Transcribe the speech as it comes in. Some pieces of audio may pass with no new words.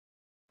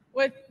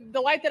with the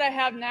light that I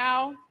have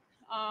now,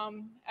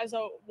 as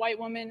a white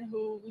woman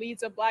who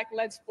leads a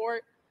Black-led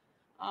sport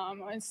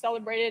and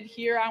celebrated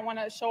here, I want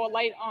to show a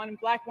light on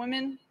Black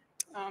women.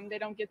 They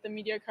don't get the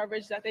media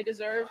coverage that they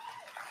deserve.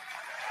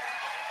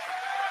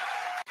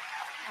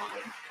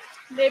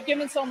 They've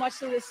given so much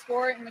to this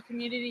sport and the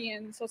community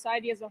and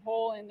society as a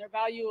whole, and their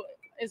value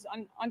is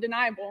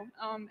undeniable.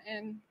 And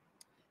in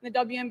the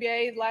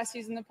WNBA last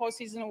season, the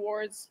postseason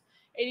awards,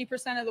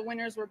 80% of the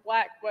winners were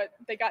Black, but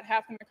they got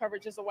half the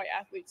coverage as the white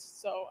athletes.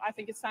 So I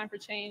think it's time for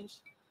change.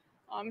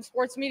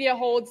 Sports media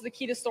holds the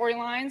key to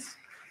storylines.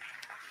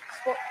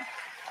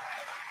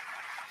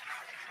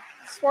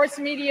 Sports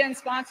media and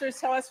sponsors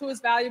tell us who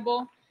is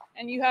valuable,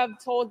 and you have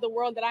told the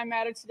world that I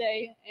matter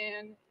today,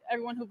 and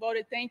everyone who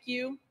voted, thank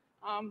you.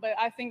 But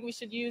I think we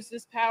should use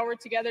this power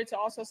together to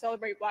also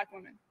celebrate Black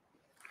women.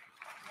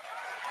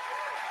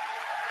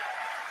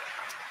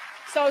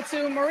 So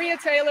to Maria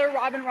Taylor,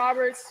 Robin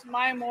Roberts,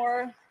 Maya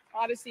Moore,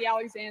 Odyssey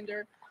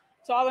Alexander,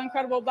 to all the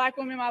incredible Black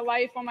women in my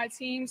life, on my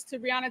teams, to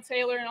Breonna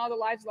Taylor and all the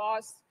lives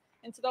lost,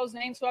 and to those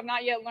names who have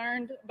not yet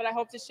learned, but I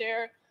hope to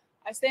share,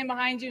 I stand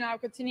behind you, and I'll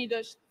continue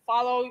to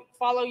follow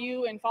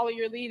you and follow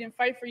your lead and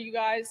fight for you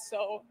guys.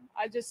 So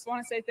I just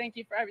want to say thank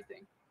you for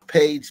everything.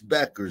 Paige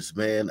Bueckers,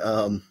 man.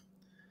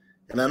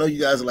 And I know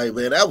you guys are like,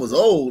 man, that was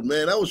old,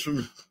 man. That was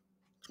from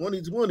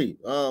 2020.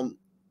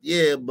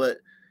 Yeah, but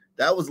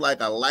that was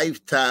like a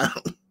lifetime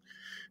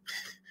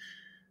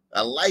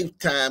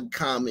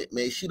comment,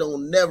 man. She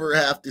don't never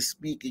have to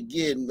speak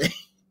again, man.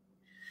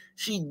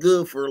 She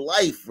good for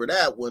life for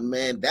that one,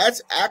 man.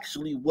 That's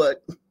actually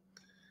what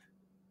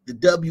the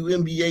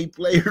WNBA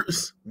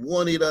players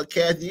wanted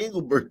Kathy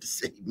Engelbert to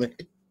say, man.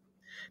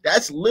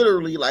 That's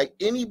literally like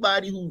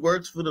anybody who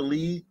works for the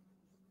league.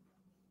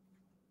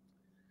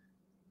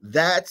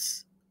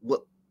 That's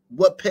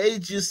what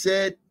Paige just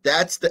said.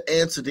 That's the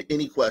answer to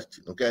any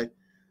question, okay?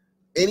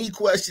 Any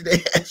question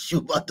they ask you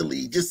about the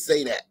league, just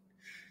say that.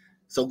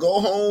 So go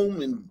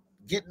home and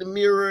get in the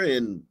mirror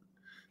and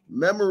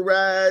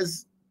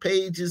memorize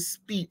Paige's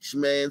speech,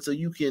 man, so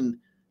you can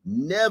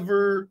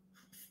never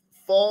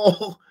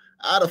fall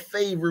out of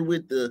favor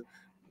with the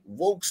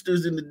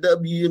wokesters in the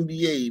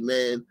WNBA,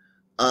 man.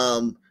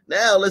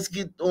 Now let's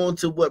get on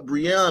to what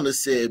Breonna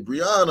said.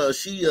 Breonna,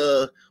 she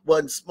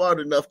wasn't smart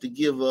enough to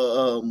give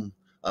a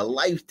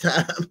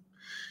lifetime,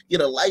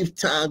 get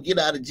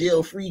out of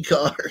jail free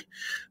card,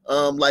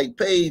 like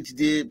Paige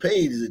did.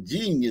 Paige is a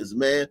genius,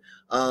 man.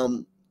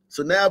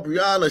 So now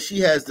Breonna, she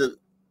has to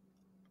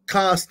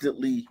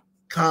constantly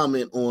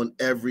comment on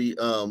every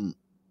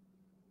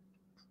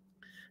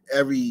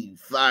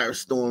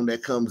firestorm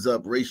that comes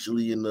up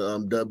racially in the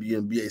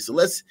WNBA. So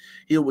let's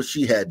hear what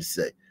she had to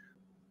say.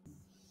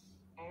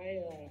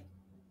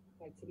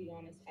 To be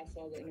honest, I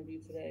saw the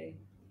interview today,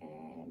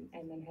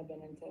 and then have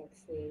been in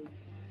talks with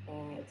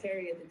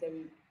Terry at the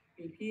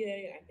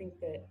WBPA. I think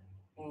that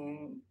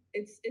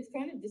it's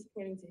kind of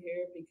disappointing to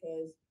hear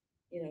because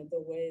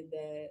the way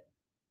that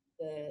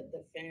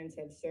the fans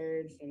have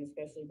surged, and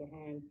especially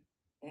behind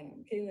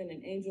Caitlin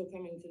and Angel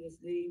coming to this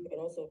league, but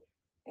also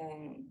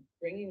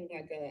bringing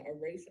like a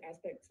race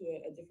aspect to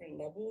a different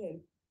level,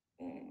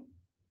 and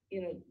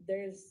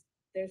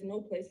there's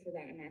no place for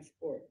that in our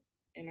sport,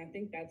 and I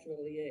think that's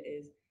really it.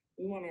 Is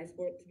we want our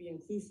sport to be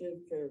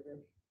inclusive for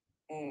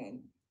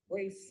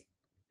race,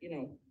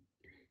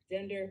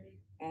 gender,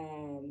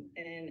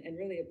 and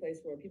really a place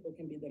where people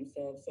can be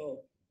themselves.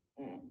 So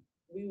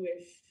we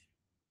wish,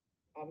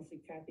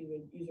 obviously, Kathy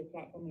would use her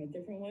platform in a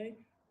different way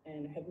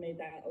and have made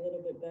that a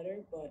little bit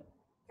better. But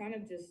kind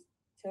of just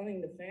telling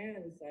the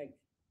fans, like,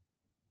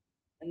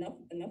 enough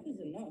is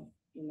enough,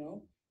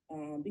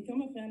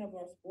 become a fan of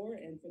our sport,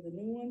 and for the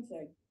new ones,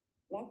 like,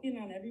 lock in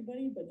on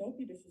everybody, but don't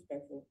be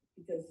disrespectful,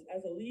 because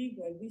as a league,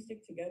 like, we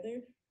stick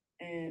together,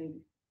 and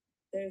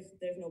there's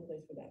no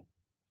place for that.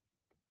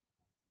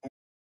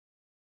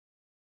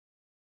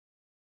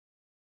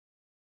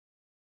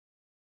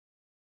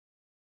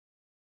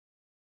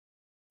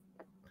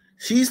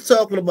 She's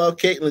talking about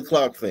Caitlin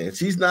Clark fans.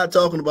 She's not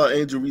talking about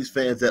Angel Reese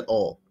fans at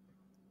all.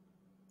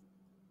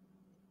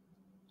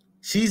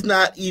 She's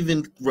not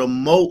even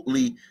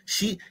remotely.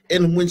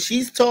 And when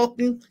she's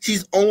talking,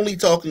 she's only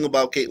talking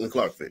about Caitlin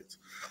Clark fans.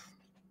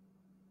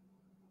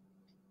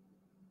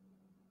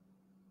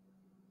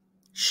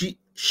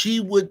 She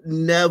would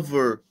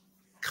never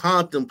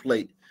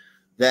contemplate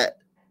that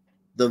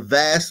the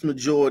vast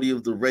majority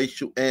of the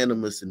racial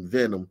animus and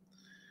venom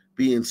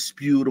being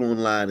spewed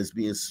online is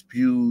being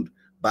spewed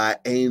by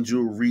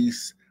Angel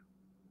Reese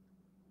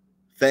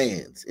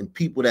fans and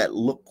people that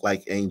look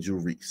like Angel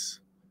Reese.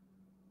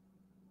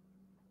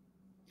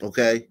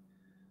 Okay?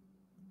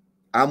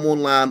 I'm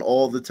online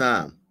all the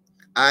time.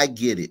 I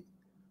get it.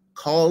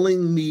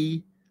 Calling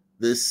me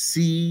the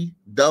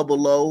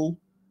COO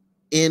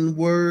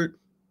N-word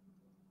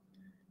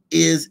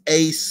is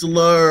a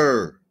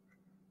slur.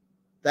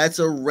 That's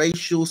a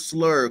racial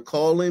slur.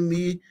 Calling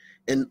me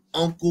an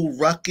Uncle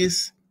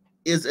Ruckus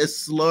is a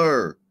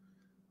slur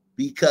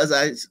because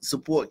I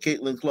support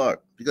Caitlin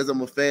Clark, because I'm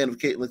a fan of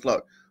Caitlin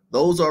Clark.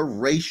 Those are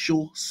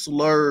racial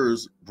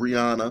slurs,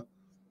 Breonna.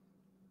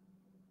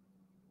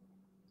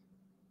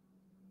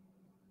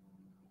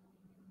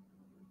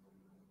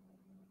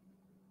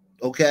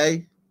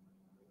 Okay?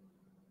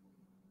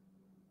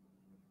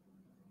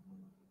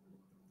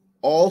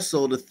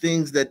 Also, the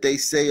things that they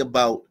say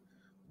about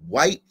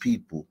white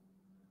people,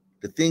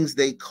 the things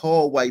they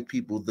call white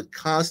people, the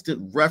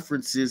constant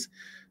references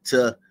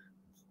to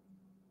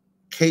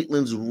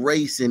Caitlin's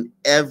race in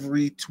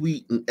every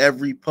tweet and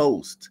every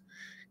post,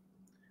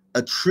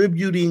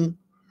 attributing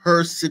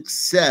her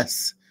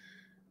success,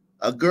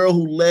 a girl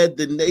who led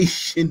the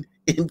nation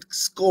in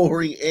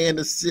scoring and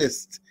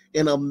assists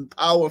in a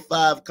Power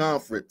 5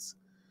 conference,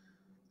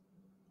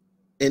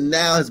 and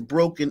now has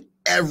broken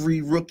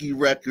every rookie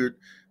record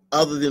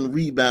other than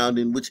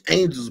rebounding, which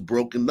Angel's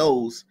broken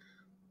those.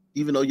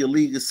 Even though your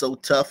league is so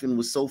tough and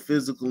was so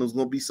physical and it's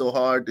going to be so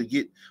hard to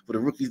get for the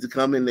rookies to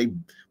come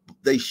in,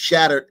 they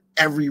shattered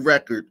every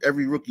record,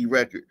 every rookie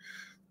record.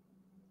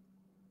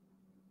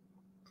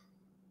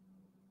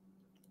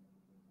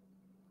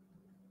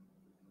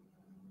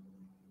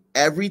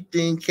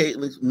 Everything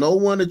Caitlin, no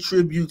one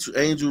attributes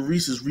Angel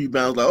Reese's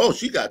rebounds like, oh,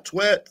 she got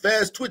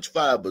fast twitch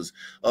fibers.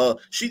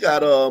 She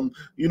got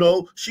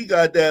she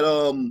got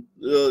that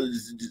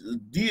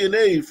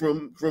DNA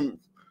from.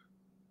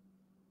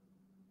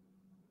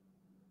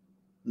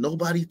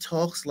 Nobody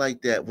talks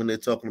like that when they're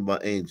talking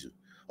about Angel.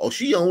 Oh,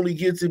 she only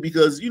gets it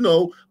because,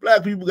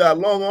 black people got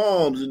long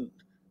arms, and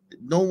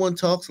no one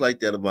talks like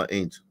that about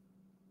Angel.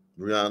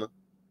 Brianna.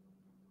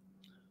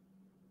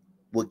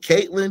 With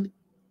Caitlin,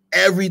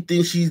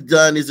 everything she's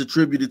done is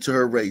attributed to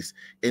her race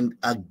and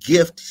a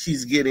gift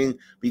she's getting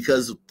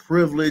because of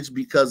privilege,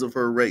 because of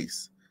her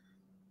race.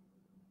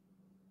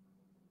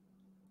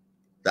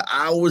 The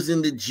hours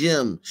in the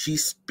gym she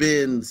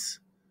spends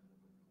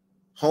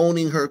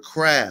honing her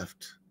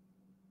craft,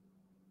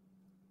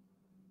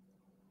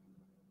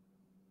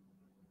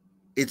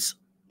 it's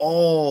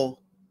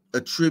all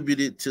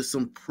attributed to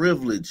some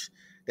privilege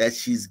that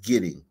she's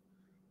getting.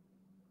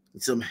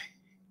 Some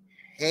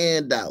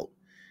handout,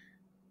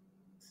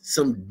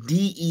 some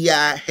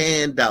DEI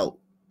handout,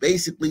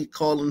 basically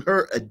calling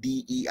her a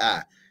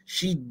DEI.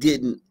 She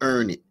didn't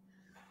earn it.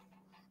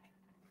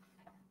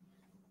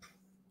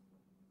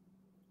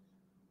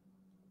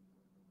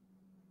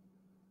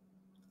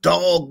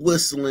 Dog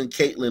whistling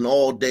Caitlin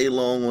all day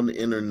long on the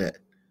internet.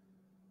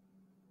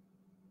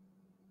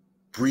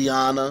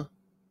 Brianna.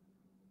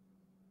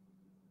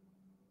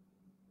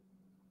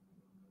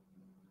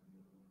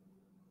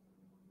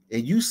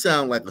 And you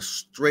sound like a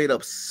straight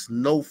up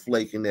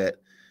snowflake in that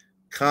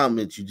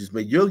comment you just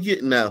made. You're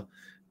getting now,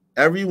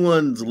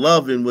 everyone's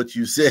loving what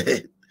you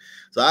said.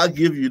 So I'll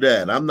give you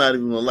that. I'm not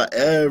even gonna lie.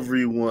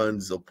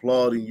 Everyone's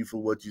applauding you for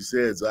what you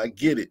said. So I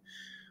get it.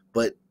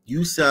 But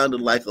you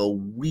sounded like a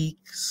weak,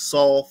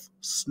 soft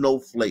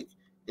snowflake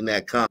in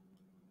that comment.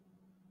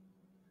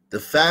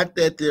 The fact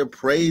that they're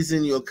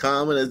praising your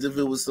comment as if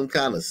it was some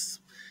kind of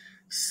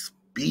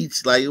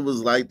speech, like it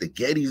was like the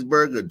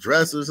Gettysburg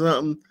Address or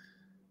something,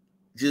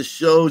 just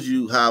shows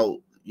you how,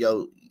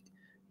 y'all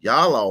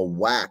are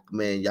whack,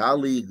 man. Y'all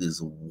league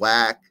is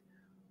whack.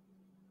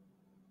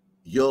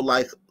 You're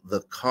like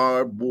the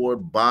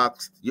cardboard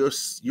box. You're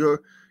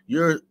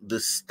the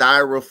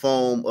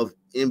styrofoam of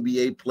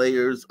NBA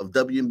players, of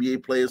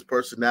WNBA players,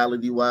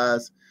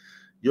 personality-wise.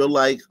 You're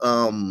like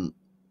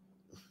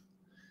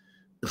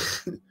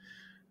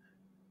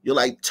you're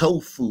like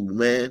tofu,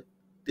 man.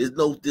 There's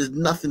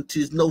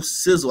no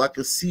sizzle. I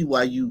can see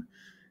why you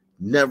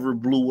never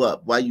blew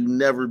up, why you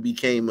never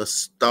became a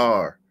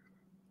star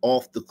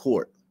off the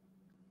court.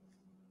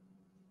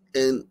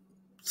 And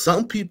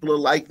some people are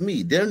like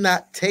me. They're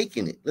not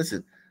taking it.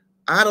 Listen,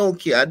 I don't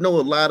care. I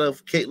know a lot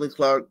of Caitlin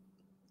Clark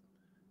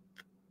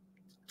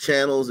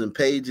channels and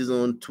pages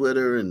on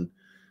Twitter and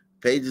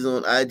pages on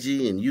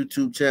IG and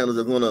YouTube channels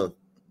are going to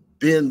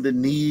bend the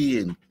knee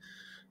and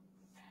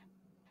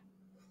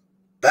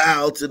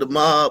bow to the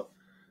mob.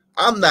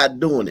 I'm not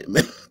doing it,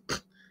 man.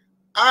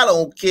 I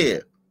don't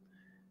care.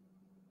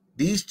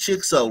 These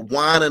chicks are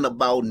whining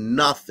about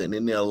nothing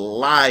and they're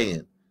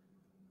lying.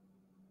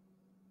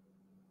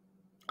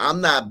 I'm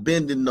not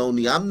bending no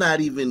knee. I'm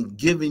not even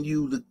giving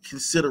you the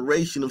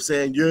consideration of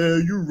saying, yeah,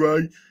 you're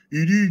right.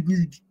 It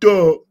needs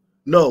to stop.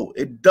 No,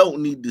 it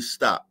don't need to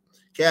stop.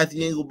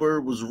 Kathy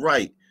Engelberg was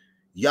right.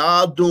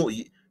 Y'all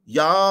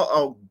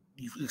are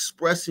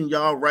expressing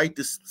y'all right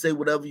to say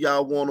whatever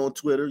y'all want on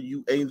Twitter,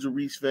 you Angel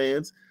Reese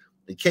fans.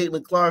 And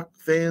Caitlin Clark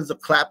fans are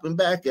clapping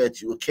back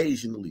at you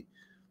occasionally.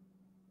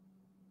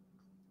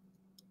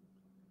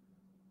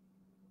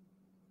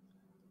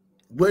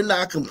 We're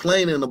not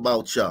complaining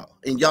about y'all,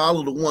 and y'all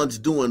are the ones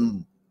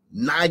doing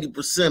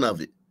 90% of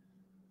it.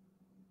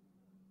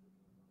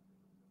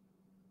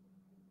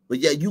 But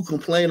yet you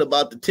complain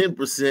about the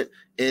 10%,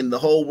 and the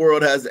whole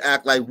world has to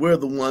act like we're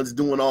the ones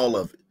doing all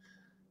of it.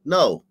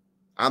 No,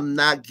 I'm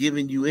not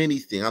giving you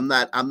anything. I'm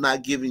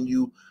not giving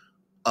you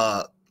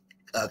a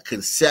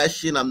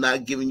concession. I'm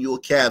not giving you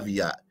a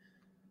caveat.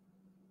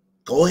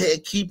 Go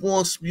ahead, keep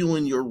on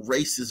spewing your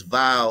racist,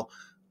 vile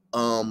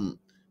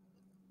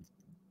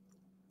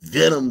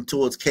venom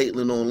towards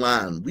Caitlin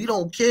online. We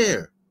don't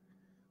care.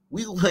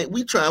 We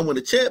try and win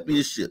a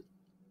championship.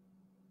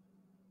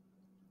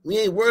 We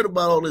ain't worried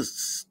about all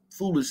this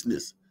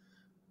foolishness.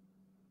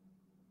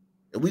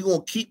 And we're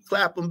going to keep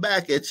clapping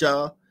back at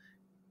y'all.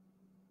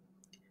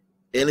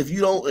 And if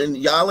you don't, and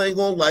y'all ain't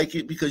going to like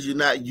it because you're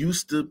not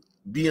used to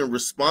being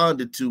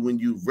responded to when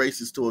you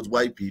racist towards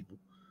white people.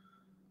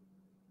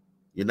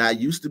 You're not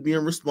used to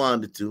being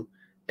responded to.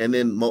 And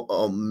then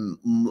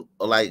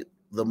like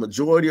the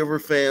majority of her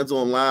fans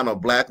online are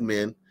black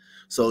men.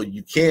 So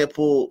you can't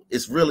pull,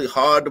 it's really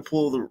hard to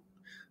pull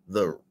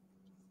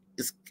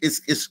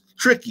it's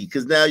tricky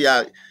because now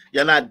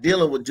you're not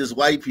dealing with just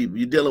white people.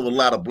 You're dealing with a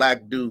lot of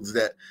black dudes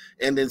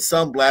and then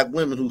some black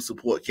women who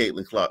support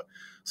Caitlin Clark.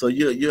 So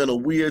you're in a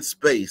weird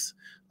space.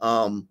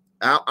 I'm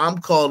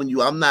calling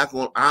you. I'm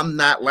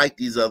not like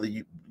these other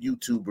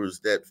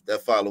YouTubers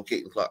that follow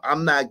Caitlin Clark.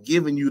 I'm not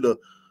giving you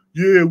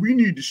yeah, we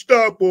need to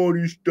stop all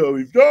this stuff.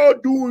 If y'all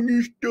doing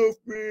this stuff,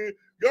 man,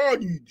 y'all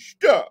need to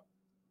stop.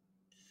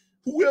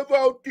 Whoever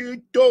out there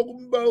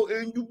talking about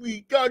Andrew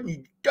Reed, y'all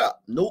need to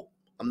stop. Nope,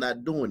 I'm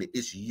not doing it.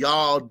 It's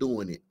y'all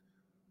doing it.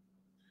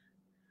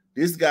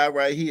 This guy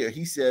right here,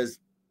 he says,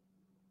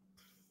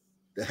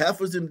 the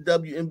heifers in the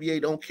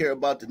WNBA don't care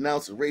about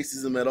denouncing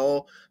racism at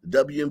all.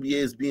 The WNBA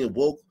is being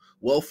woke.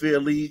 Welfare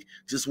League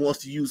just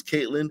wants to use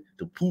Caitlin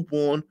to poop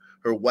on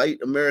her white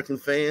American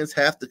fans,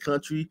 half the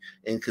country,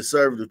 and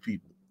conservative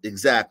people.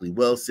 Exactly.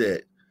 Well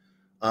said.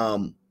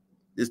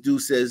 This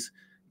dude says,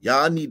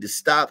 y'all need to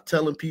stop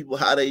telling people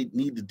how they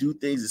need to do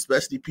things,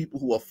 especially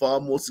people who are far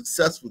more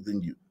successful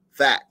than you.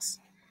 Facts.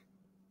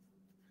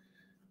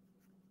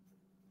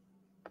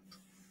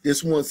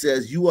 This one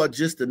says, you are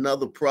just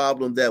another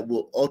problem that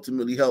will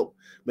ultimately help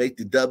make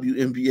the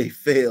WNBA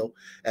fail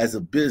as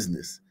a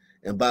business.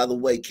 And by the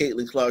way,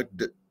 Caitlin Clark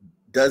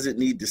doesn't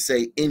need to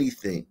say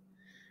anything.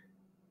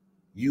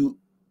 You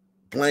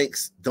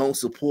blanks don't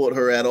support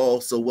her at all,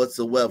 so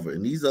whatsoever.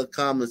 And these are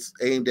comments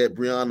aimed at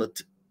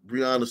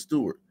Breonna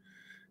Stewart.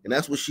 And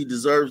that's what she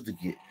deserves to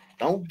get.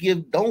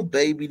 Don't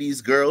baby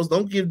these girls.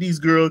 Don't give these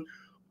girls,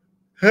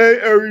 hey,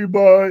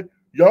 everybody,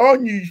 y'all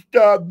need to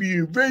stop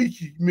being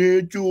racist,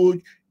 man,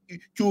 towards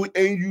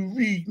Andrew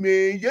Reed,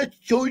 man. That's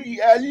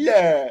totally out of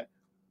line.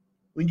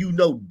 When you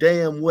know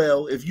damn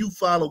well, if you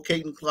follow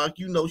Caitlin Clark,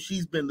 you know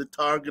she's been the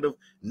target of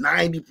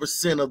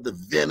 90% of the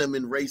venom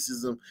and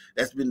racism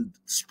that's been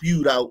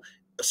spewed out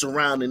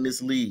surrounding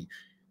this league.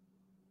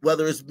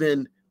 Whether it's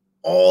been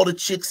all the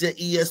chicks at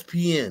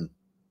ESPN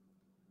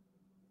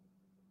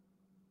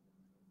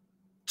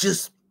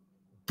just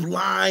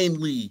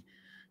blindly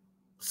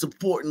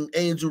supporting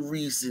Angel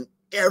Reese and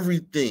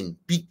everything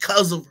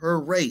because of her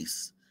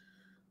race,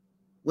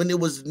 when there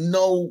was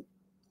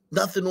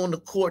nothing on the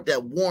court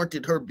that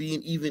warranted her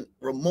being even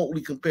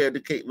remotely compared to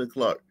Caitlin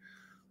Clark.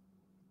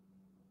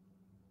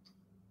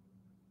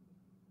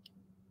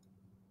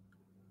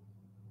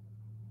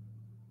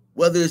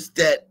 Whether it's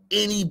that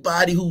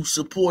anybody who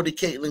supported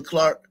Caitlin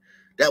Clark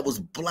that was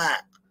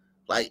black,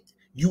 like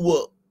you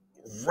were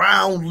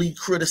roundly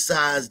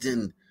criticized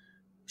and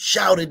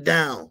shouted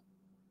down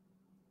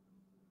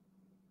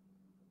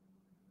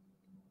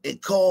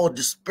and called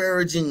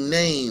disparaging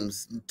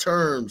names and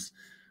terms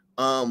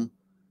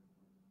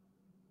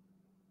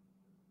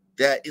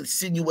that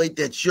insinuate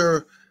that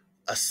you're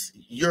a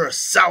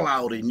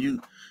sellout and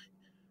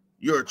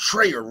you're a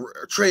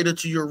traitor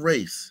to your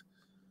race.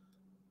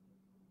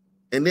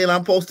 And then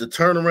I'm supposed to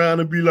turn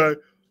around and be like,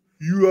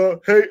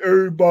 hey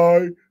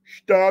everybody,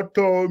 stop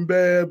talking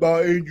bad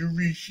about Angel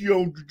Reese. She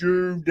don't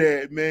deserve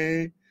that,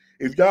 man.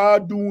 If y'all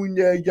doing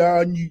that,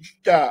 y'all need to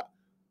stop.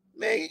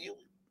 Man,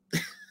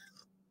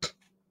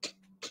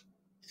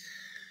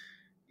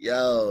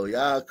 yo,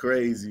 y'all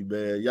crazy,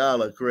 man.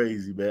 Y'all are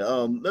crazy,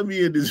 man. Let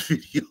me end this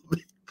video.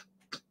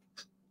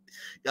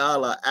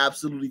 Y'all are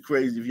absolutely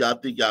crazy if y'all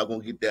think y'all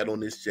gonna get that on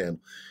this channel.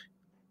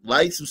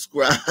 Like,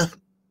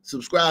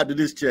 subscribe to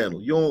this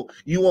channel.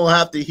 You won't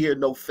have to hear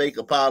no fake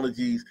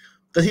apologies.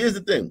 Because here's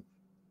the thing.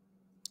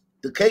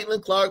 The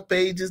Caitlin Clark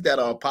pages that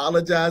are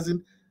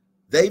apologizing,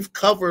 they've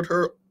covered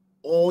her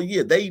all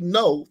year. They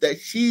know that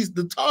she's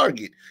the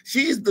target.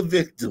 She's the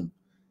victim.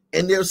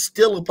 And they're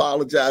still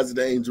apologizing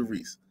to Angel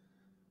Reese.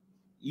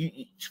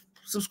 You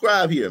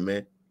subscribe here,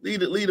 man. Leave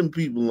them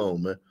people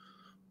alone, man.